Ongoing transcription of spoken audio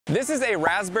This is a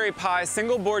Raspberry Pi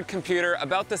single board computer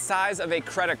about the size of a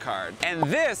credit card. And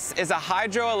this is a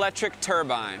hydroelectric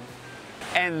turbine.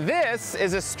 And this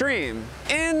is a stream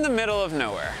in the middle of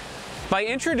nowhere. By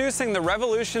introducing the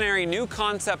revolutionary new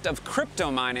concept of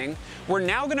crypto mining, we're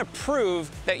now going to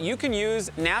prove that you can use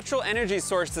natural energy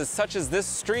sources such as this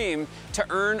stream to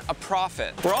earn a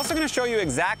profit. We're also going to show you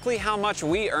exactly how much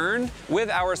we earned with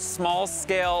our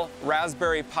small-scale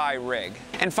Raspberry Pi rig.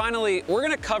 And finally, we're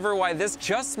going to cover why this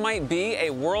just might be a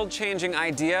world-changing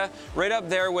idea, right up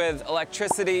there with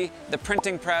electricity, the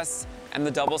printing press, and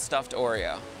the double-stuffed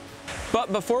Oreo.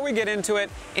 But before we get into it,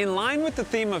 in line with the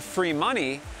theme of free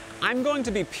money, I'm going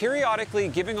to be periodically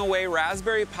giving away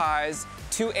Raspberry Pis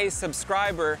to a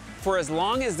subscriber for as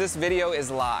long as this video is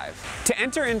live. To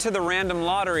enter into the random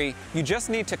lottery, you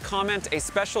just need to comment a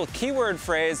special keyword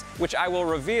phrase, which I will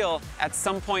reveal at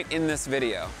some point in this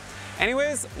video.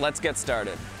 Anyways, let's get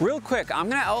started. Real quick, I'm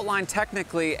gonna outline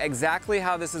technically exactly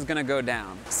how this is gonna go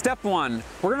down. Step 1,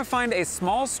 we're gonna find a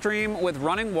small stream with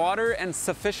running water and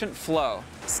sufficient flow.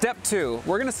 Step 2,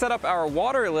 we're gonna set up our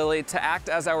WaterLily to act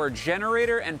as our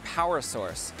generator and power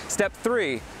source. Step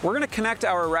 3, we're gonna connect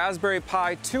our Raspberry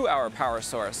Pi to our power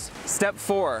source. Step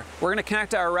 4, we're gonna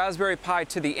connect our Raspberry Pi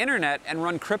to the internet and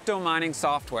run crypto mining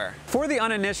software. For the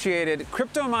uninitiated,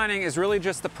 crypto mining is really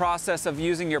just the process of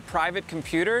using your private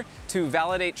computer to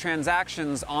validate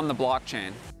transactions on the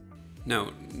blockchain.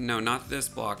 No, not this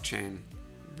blockchain,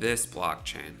 this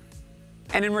blockchain.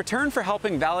 And in return for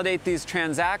helping validate these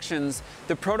transactions,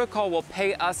 the protocol will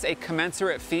pay us a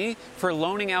commensurate fee for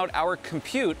loaning out our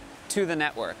compute to the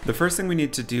network. The first thing we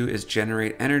need to do is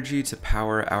generate energy to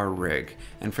power our rig.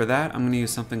 And for that, I'm going to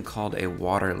use something called a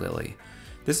WaterLily.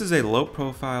 This is a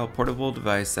low-profile portable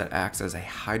device that acts as a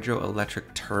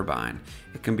hydroelectric turbine.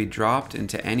 It can be dropped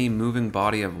into any moving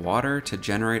body of water to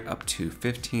generate up to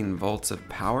 15 volts of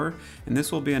power, and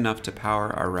this will be enough to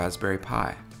power our Raspberry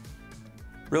Pi.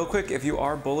 Real quick, if you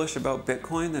are bullish about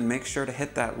Bitcoin, then make sure to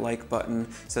hit that like button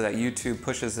so that YouTube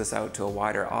pushes this out to a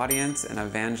wider audience and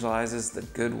evangelizes the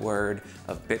good word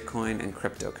of Bitcoin and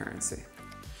cryptocurrency.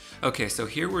 Okay, so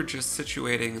here we're just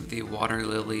situating the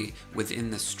WaterLily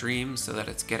within the stream so that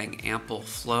it's getting ample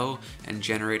flow and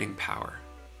generating power.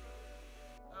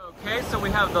 Okay, so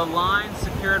we have the line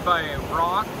secured by a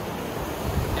rock,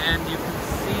 and you can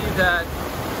see that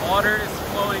water is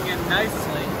flowing in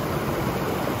nicely.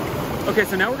 Okay,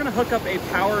 so now we're gonna hook up a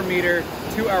power meter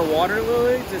to our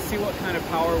WaterLily to see what kind of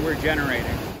power we're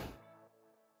generating.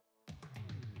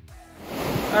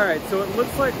 All right, so it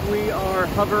looks like we are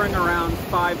hovering around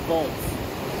 5 volts.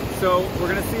 So we're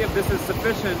gonna see if this is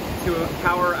sufficient to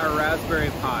power our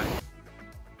Raspberry Pi.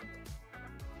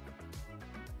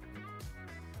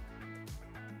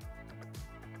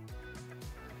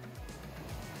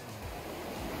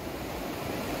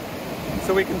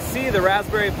 So we can see the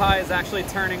Raspberry Pi is actually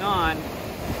turning on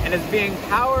and is being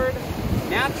powered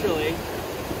naturally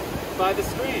by the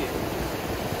stream.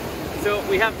 So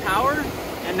we have power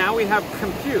and now we have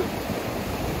compute.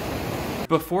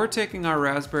 Before taking our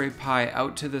Raspberry Pi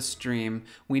out to the stream,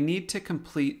 we need to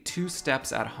complete 2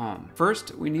 steps at home.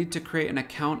 First, we need to create an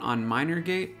account on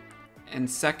MinerGate, and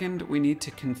second, we need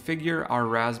to configure our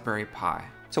Raspberry Pi.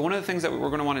 So one of the things that we're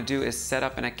going to want to do is set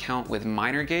up an account with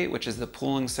MinerGate, which is the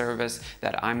pooling service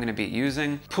that I'm going to be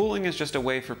using. Pooling is just a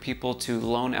way for people to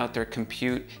loan out their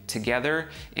compute together,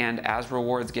 and as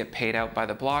rewards get paid out by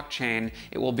the blockchain,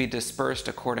 it will be dispersed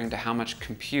according to how much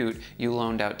compute you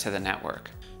loaned out to the network.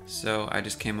 So I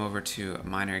just came over to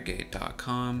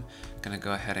minergate.com. Gonna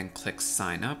go ahead and click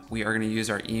sign up. We are gonna use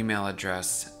our email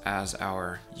address as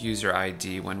our user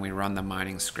ID when we run the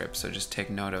mining script, so just take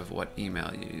note of what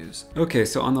email you use. Okay,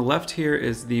 so on the left here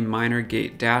is the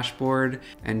MinerGate dashboard,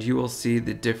 and you will see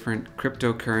the different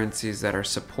cryptocurrencies that are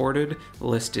supported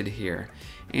listed here.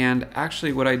 And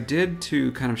actually what I did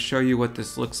to kind of show you what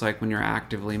this looks like when you're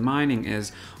actively mining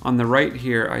is on the right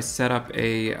here, I set up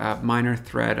a miner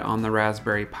thread on the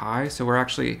Raspberry Pi. So we're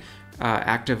actually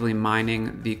actively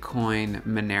mining the coin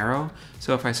Monero.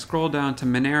 So if I scroll down to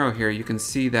Monero here, you can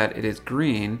see that it is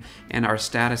green and our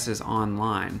status is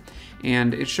online.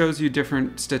 And it shows you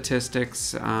different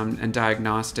statistics and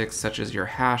diagnostics such as your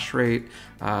hash rate,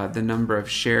 the number of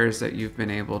shares that you've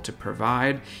been able to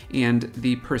provide, and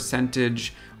the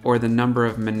percentage or the number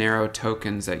of Monero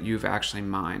tokens that you've actually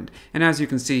mined. And as you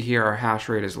can see here, our hash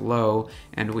rate is low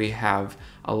and we have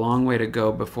a long way to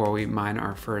go before we mine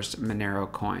our first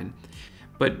Monero coin.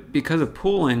 But because of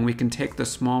pooling, we can take the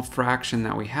small fraction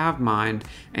that we have mined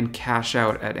and cash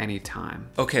out at any time.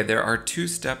 Okay, there are two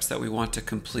steps that we want to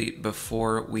complete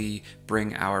before we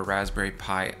bring our Raspberry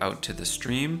Pi out to the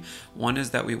stream. One is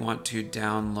that we want to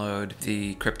download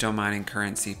the crypto mining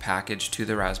currency package to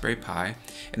the Raspberry Pi.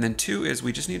 And then two is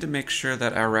we just need to make sure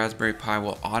that our Raspberry Pi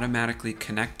will automatically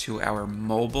connect to our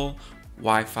mobile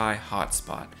Wi-Fi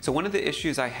hotspot. So one of the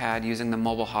issues I had using the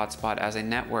mobile hotspot as a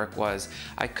network was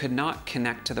I could not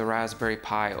connect to the Raspberry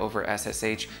Pi over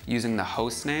SSH using the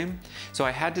host name. So I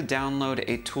had to download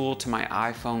a tool to my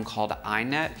iPhone called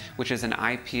iNet, which is an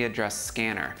IP address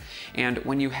scanner. And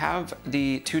when you have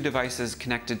the two devices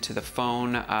connected to the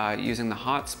phone using the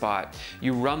hotspot,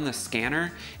 you run the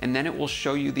scanner and then it will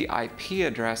show you the IP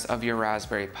address of your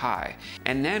Raspberry Pi.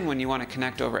 And then when you want to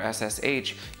connect over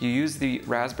SSH, you use the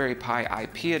Raspberry Pi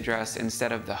IP address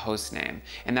instead of the host name,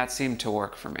 and that seemed to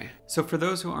work for me. So for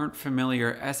those who aren't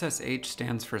familiar, SSH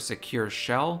stands for Secure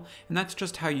Shell, and that's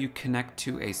just how you connect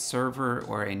to a server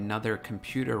or another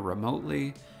computer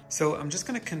remotely. So I'm just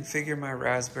going to configure my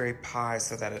Raspberry Pi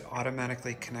so that it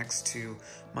automatically connects to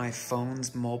my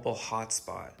phone's mobile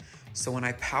hotspot. So when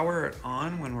I power it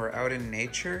on when we're out in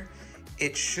nature,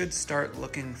 it should start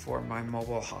looking for my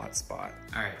mobile hotspot.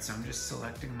 All right, so I'm just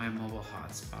selecting my mobile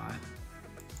hotspot.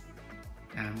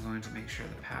 And I'm going to make sure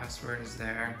the password is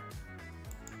there.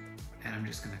 And I'm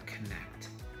just gonna connect.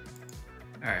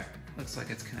 All right, looks like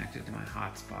it's connected to my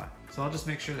hotspot. So I'll just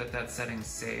make sure that that setting's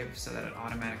saved so that it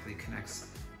automatically connects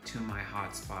to my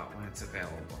hotspot when it's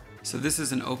available. So this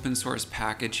is an open source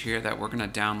package here that we're gonna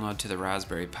download to the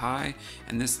Raspberry Pi,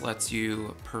 and this lets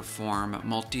you perform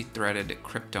multi-threaded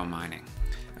crypto mining.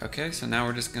 Okay, so now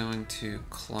we're just going to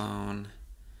clone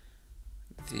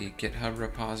the GitHub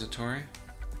repository.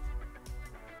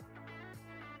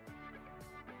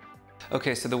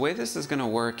 Okay, so the way this is gonna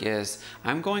work is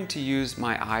I'm going to use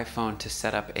my iPhone to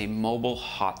set up a mobile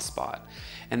hotspot.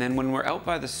 And then when we're out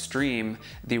by the stream,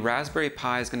 the Raspberry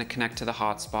Pi is gonna connect to the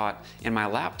hotspot and my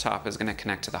laptop is gonna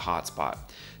connect to the hotspot.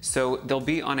 So they'll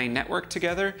be on a network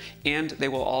together and they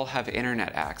will all have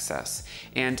internet access.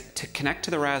 And to connect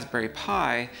to the Raspberry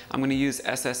Pi, I'm gonna use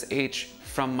SSH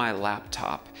from my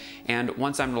laptop. And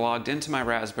once I'm logged into my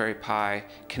Raspberry Pi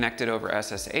connected over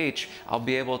SSH, I'll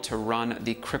be able to run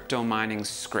the crypto mining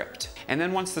script. And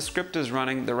then once the script is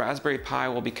running, the Raspberry Pi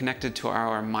will be connected to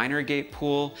our MinerGate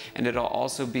pool, and it'll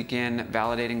also begin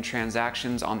validating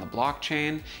transactions on the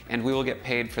blockchain, and we will get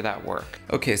paid for that work.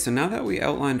 Okay, so now that we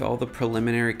outlined all the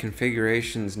preliminary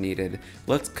configurations needed,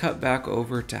 let's cut back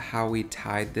over to how we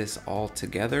tied this all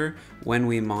together when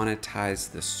we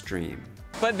monetize the stream.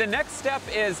 But the next step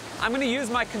is I'm going to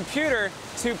use my computer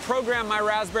to program my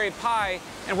Raspberry Pi,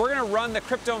 and we're going to run the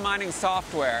crypto mining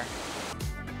software.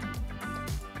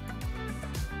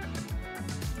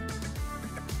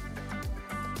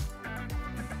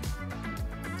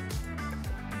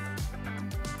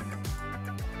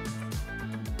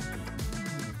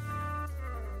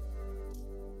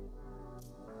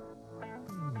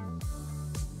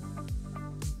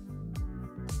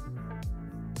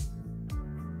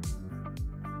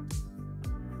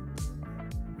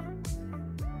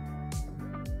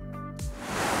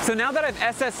 So now that I've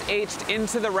SSH'd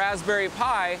into the Raspberry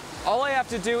Pi, all I have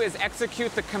to do is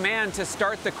execute the command to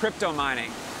start the crypto mining.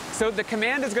 So the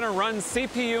command is going to run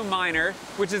CPU miner,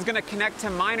 which is going to connect to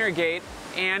MinerGate,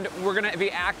 and we're going to be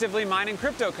actively mining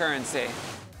cryptocurrency.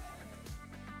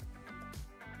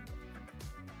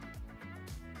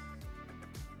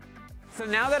 So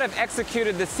now that I've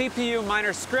executed the CPU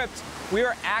miner script, we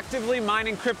are actively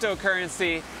mining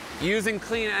cryptocurrency using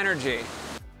clean energy.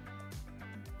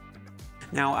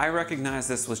 Now, I recognize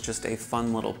this was just a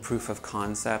fun little proof of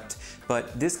concept,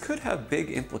 but this could have big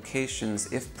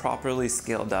implications if properly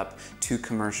scaled up to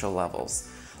commercial levels.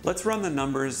 Let's run the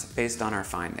numbers based on our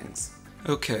findings.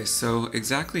 Okay, so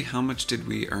exactly how much did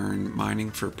we earn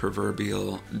mining for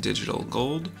proverbial digital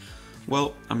gold?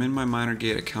 Well, I'm in my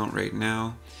MinerGate account right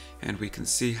now, and we can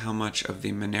see how much of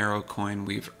the Monero coin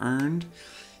we've earned.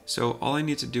 So all I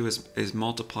need to do is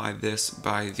multiply this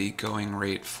by the going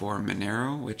rate for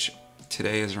Monero, which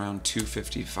today is around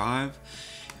 255.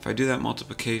 If I do that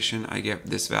multiplication, I get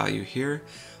this value here.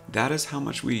 That is how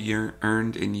much we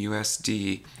earned in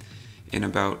USD in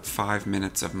about 5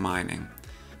 minutes of mining.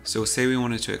 So say we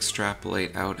wanted to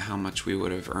extrapolate out how much we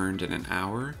would have earned in an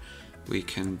hour. We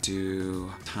can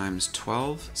do times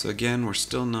 12. So again, we're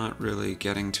still not really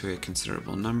getting to a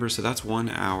considerable number. So that's 1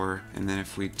 hour. And then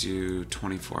if we do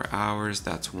 24 hours,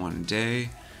 that's 1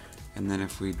 day. And then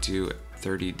if we do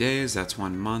 30 days, that's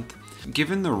 1 month.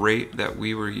 Given the rate that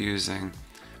we were using,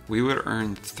 we would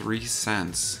earn 3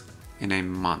 cents in a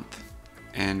month.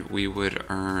 and we would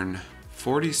earn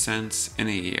 40 cents in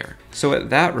a year. So at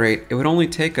that rate, it would only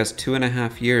take us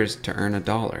 2.5 years to earn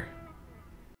 $1.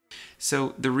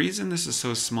 So the reason this is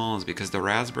so small is because the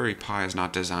Raspberry Pi is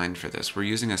not designed for this. We're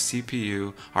using a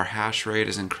CPU, our hash rate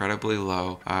is incredibly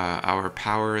low, our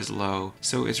power is low,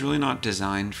 so it's really not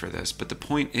designed for this. But the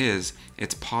point is,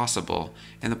 it's possible,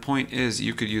 and the point is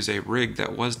you could use a rig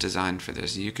that was designed for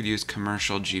this. You could use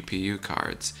commercial GPU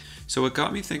cards. So what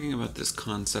got me thinking about this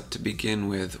concept to begin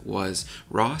with was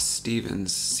Ross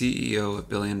Stevens, CEO of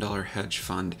billion-dollar hedge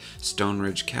fund Stone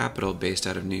Ridge Capital based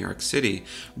out of New York City,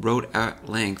 wrote at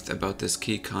length about this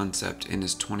key concept in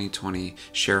his 2020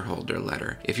 shareholder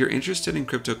letter. If you're interested in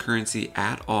cryptocurrency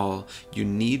at all, you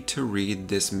need to read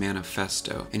this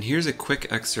manifesto. And here's a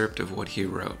quick excerpt of what he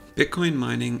wrote. Bitcoin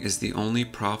mining is the only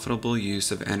profitable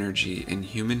use of energy in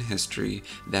human history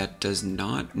that does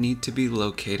not need to be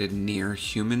located near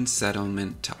human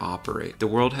settlement to operate. The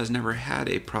world has never had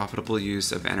a profitable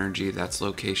use of energy that's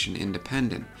location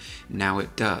independent. Now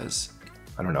it does.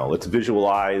 I don't know, let's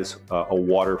visualize a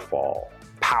waterfall,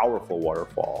 powerful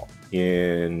waterfall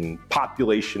in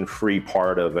population-free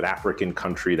part of an African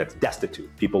country that's destitute,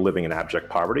 people living in abject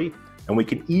poverty. And we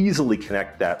can easily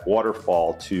connect that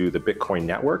waterfall to the Bitcoin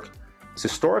network. So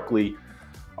historically,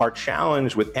 our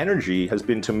challenge with energy has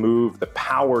been to move the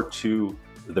power to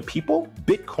the people.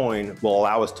 Bitcoin will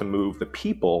allow us to move the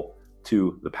people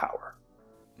to the power.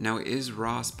 Now, is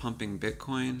Ross pumping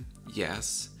Bitcoin?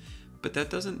 Yes. But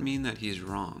that doesn't mean that he's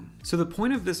wrong. So the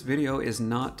point of this video is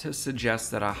not to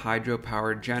suggest that a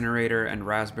hydropower generator and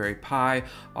Raspberry Pi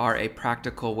are a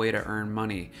practical way to earn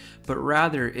money, but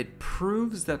rather it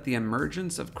proves that the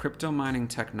emergence of crypto mining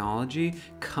technology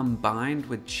combined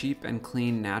with cheap and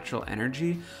clean natural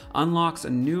energy unlocks a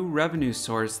new revenue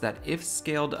source that, if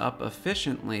scaled up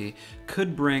efficiently,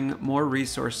 could bring more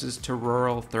resources to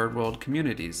rural third world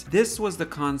communities. This was the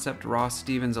concept Ross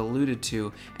Stevens alluded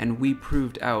to, and we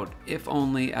proved out, if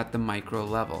only at the micro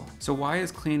level. So why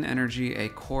is clean energy a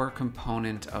core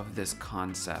component of this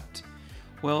concept?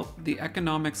 Well, the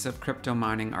economics of crypto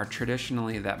mining are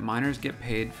traditionally that miners get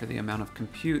paid for the amount of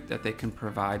compute that they can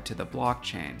provide to the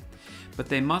blockchain, but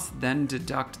they must then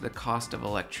deduct the cost of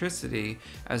electricity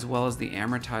as well as the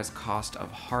amortized cost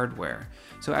of hardware.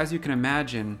 So as you can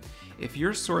imagine, if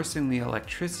you're sourcing the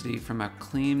electricity from a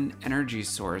clean energy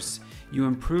source, you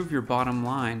improve your bottom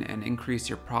line and increase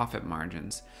your profit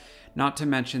margins. Not to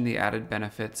mention the added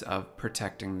benefits of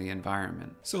protecting the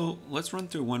environment. So let's run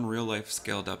through one real-life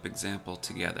scaled-up example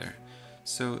together.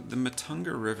 So the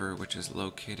Matunga River, which is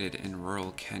located in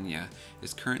rural Kenya,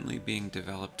 is currently being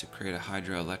developed to create a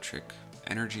hydroelectric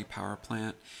energy power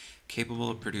plant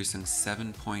capable of producing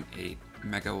 7.8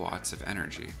 megawatts of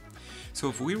energy. So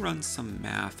if we run some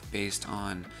math based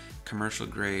on commercial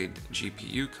grade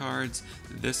GPU cards,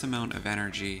 this amount of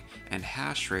energy, and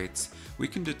hash rates, we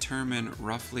can determine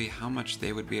roughly how much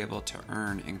they would be able to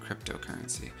earn in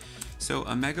cryptocurrency. So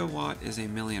a megawatt is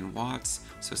 1,000,000 watts,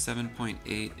 so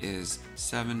 7.8 is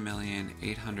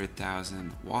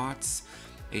 7,800,000 watts.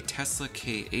 A Tesla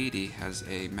K80 has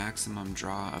a maximum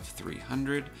draw of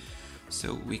 300,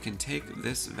 so we can take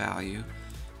this value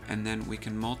and then we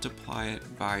can multiply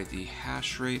it by the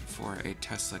hash rate for a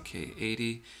Tesla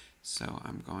K80. So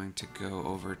I'm going to go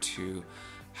over to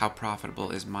how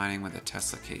profitable is mining with a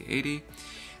Tesla K80.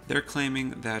 They're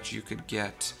claiming that you could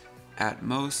get at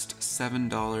most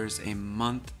 $7 a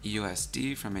month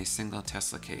USD from a single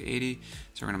Tesla K80.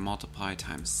 So we're going to multiply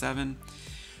times 7.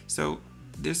 So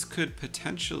this could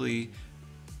potentially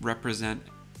represent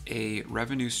a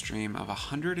revenue stream of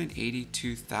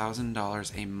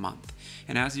 $182,000 a month.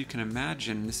 And as you can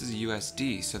imagine, this is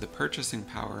USD, so the purchasing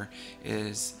power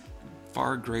is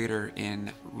far greater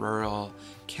in rural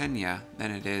Kenya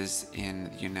than it is in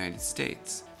the United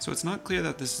States. So it's not clear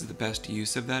that this is the best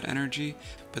use of that energy,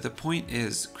 but the point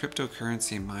is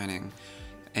cryptocurrency mining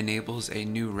enables a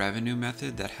new revenue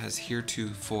method that has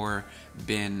heretofore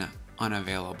been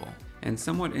unavailable. And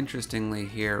somewhat interestingly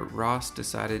here, Ross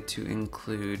decided to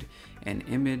include an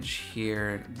image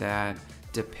here that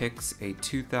depicts a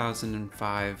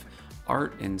 2005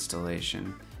 art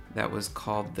installation that was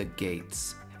called The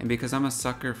Gates. And because I'm a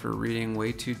sucker for reading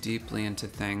way too deeply into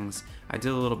things, I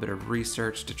did a little bit of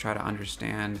research to try to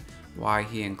understand why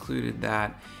he included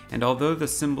that. And although the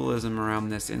symbolism around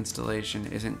this installation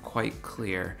isn't quite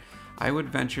clear, I would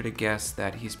venture to guess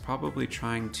that he's probably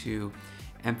trying to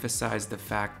emphasize the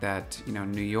fact that,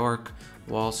 New York,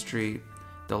 Wall Street,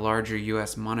 the larger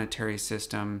US monetary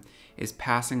system is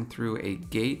passing through a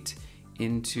gate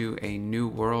into a new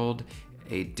world,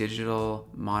 a digital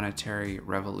monetary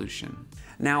revolution.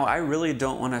 Now, I really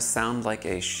don't want to sound like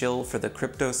a shill for the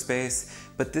crypto space,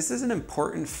 but this is an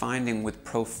important finding with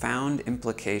profound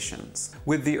implications.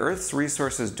 With the Earth's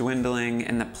resources dwindling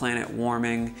and the planet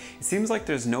warming, it seems like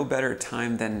there's no better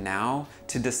time than now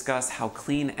to discuss how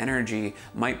clean energy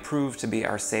might prove to be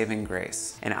our saving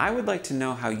grace. And I would like to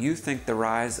know how you think the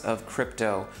rise of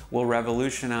crypto will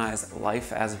revolutionize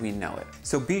life as we know it.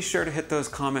 So be sure to hit those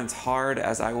comments hard,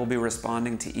 as I will be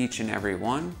responding to each and every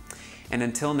one. And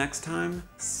until next time,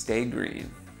 stay green.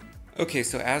 Okay,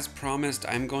 so as promised,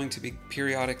 I'm going to be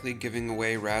periodically giving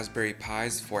away Raspberry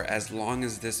Pis for as long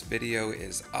as this video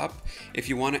is up. If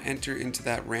you want to enter into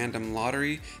that random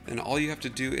lottery, then all you have to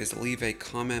do is leave a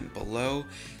comment below.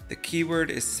 The keyword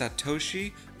is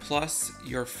Satoshi plus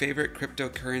your favorite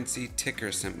cryptocurrency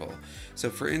ticker symbol. So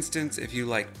for instance, if you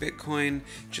like Bitcoin,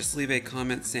 just leave a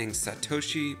comment saying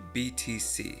Satoshi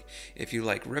BTC. If you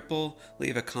like Ripple,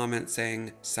 leave a comment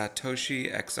saying Satoshi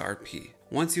XRP.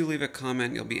 Once you leave a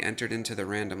comment, you'll be entered into the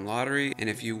random lottery, and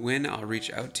if you win, I'll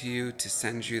reach out to you to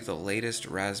send you the latest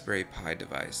Raspberry Pi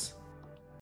device.